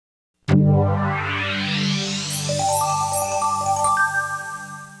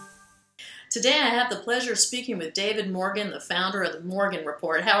Today I have the pleasure of speaking with David Morgan, the founder of the Morgan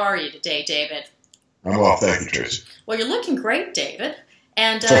Report. How are you today, David? I'm well, thank you, Tracy. Well, you're looking great, David,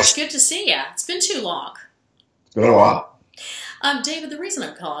 and it's good to see you. It's been too long. It's been a while. David, the reason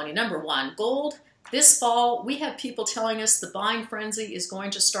I'm calling you, number one, gold. This fall, we have people telling us the buying frenzy is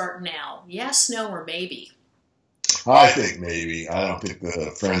going to start now. Yes, no, or maybe? I think maybe. I don't think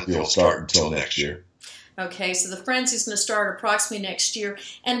the frenzy will start until next year. Okay, so the frenzy is going to start approximately next year.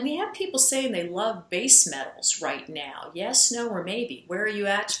 And we have people saying they love base metals right now. Yes, no, or maybe? Where are you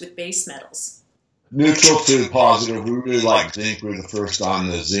at with base metals? Neutral to positive. We really like zinc. We're the first on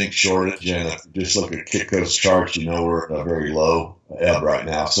the zinc shortage. And if you just look at Kitco's charts, you know we're at a very low ebb right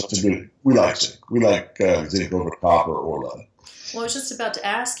now. So it's a good, we like zinc. We like zinc over copper or lead. Well, I was just about to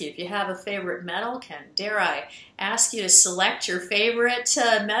ask you if you have a favorite metal. Dare I ask you to select your favorite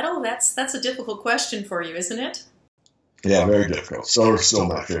metal? That's a difficult question for you, isn't it? Yeah, very difficult. Silver's still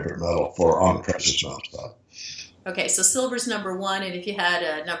my favorite metal on the precious metal side. Okay, so silver's number one, and if you had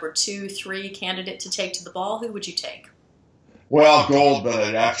a number 2, 3 candidate to take to the ball, who would you take? Well, gold, but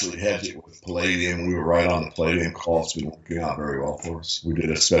I'd actually hedge it with palladium. We were right on the palladium call. It's been working out very well for us. We did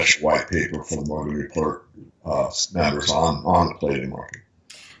a special white paper for the Morgan Report members on the palladium market.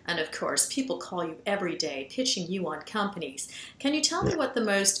 And of course, people call you every day, pitching you on companies. Can you tell me what the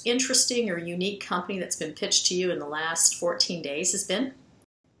most interesting or unique company that's been pitched to you in the last 14 days has been?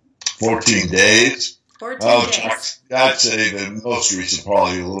 14 days? 14 days. I'd say the most recent,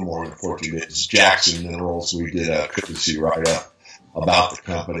 probably a little more than 14 days, is Jackson Minerals. We did a courtesy write-up about the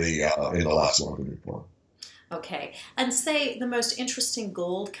company in the last Morgan Report. Okay, and say the most interesting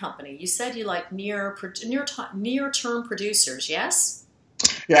gold company. You said you like near-term producers, yes?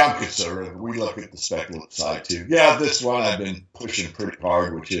 Yeah, I'm conservative. We look at the speculative side too. Yeah, this one I've been pushing pretty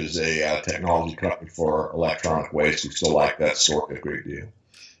hard, which is a technology company for electronic waste. We still like that story a great deal.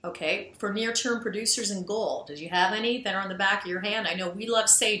 Okay, for near-term producers in gold, did you have any that are on the back of your hand? I know we love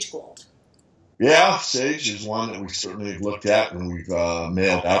Sage Gold. Yeah, Sage is one that we certainly have looked at and we've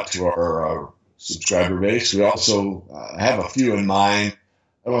mailed out to our subscriber base. We also have a few in mind.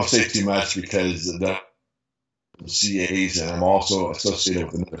 I don't want to say too much because the CAs, and I'm also associated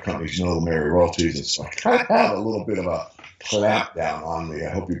with another company, Noble Mary Royalties, and so I kind of have a little bit of a clamp down on me. I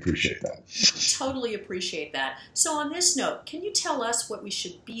hope you appreciate that. Totally appreciate that. So on this note, can you tell us what we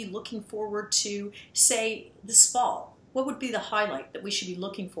should be looking forward to, say, this fall? What would be the highlight that we should be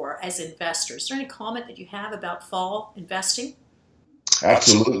looking for as investors? Is there any comment that you have about fall investing?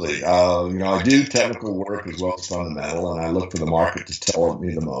 Absolutely. I do technical work as well as fundamental, and I look for the market to tell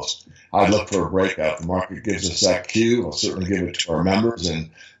me the most. I look for a breakout. The market gives us that cue. I'll certainly give it to our members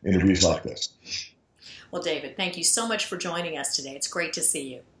in interviews like this. Well, David, thank you so much for joining us today. It's great to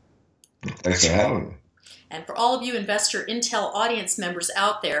see you. Thanks for having me. And for all of you Investor Intel audience members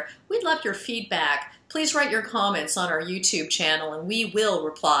out there, we'd love your feedback. Please write your comments on our YouTube channel, and we will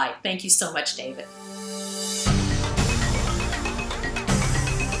reply. Thank you so much, David.